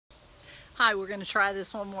Hi, we're going to try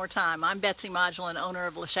this one more time. I'm Betsy Modulin, owner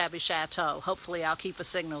of Shabby Chateau. Hopefully I'll keep a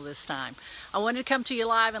signal this time. I wanted to come to you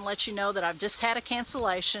live and let you know that I've just had a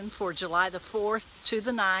cancellation for July the 4th to the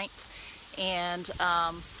 9th, and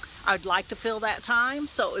I'd like to fill that time.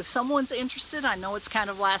 So if someone's interested, I know it's kind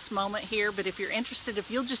of last moment here, but if you're interested, if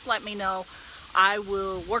you'll just let me know, I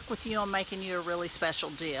will work with you on making you a really special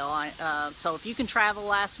deal. So if you can travel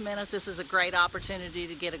last minute, this is a great opportunity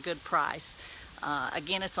to get a good price.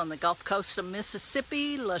 Again, it's on the Gulf Coast of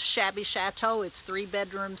Mississippi, Shabby Chateau. It's 3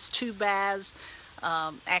 bedrooms, 2 baths.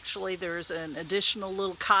 Actually, there's an additional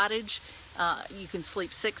little cottage. You can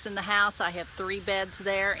sleep 6 in the house. I have 3 beds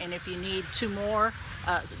there, and if you need 2 more,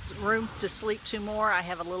 room to sleep 2 more, I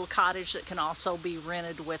have a little cottage that can also be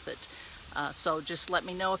rented with it. So just let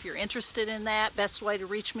me know if you're interested in that. Best way to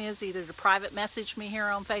reach me is either to private message me here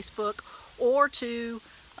on Facebook or to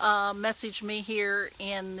message me here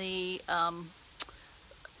in the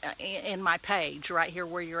in my page right here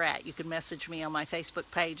where you're at. You can message me on my Facebook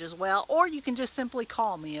page as well, or you can just simply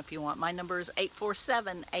call me if you want. My number is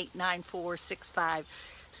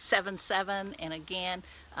 847-894-6577. And again,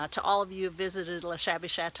 to all of you who have visited Le Shabby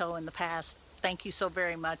Chateau in the past, thank you so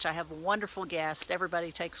very much. I have a wonderful guest.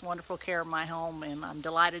 Everybody takes wonderful care of my home, and I'm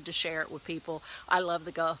delighted to share it with people. I love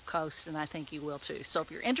the Gulf Coast, and I think you will too. So if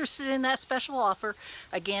you're interested in that special offer,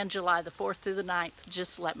 again, July the 4th through the 9th,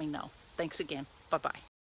 just let me know. Thanks again. Bye-bye.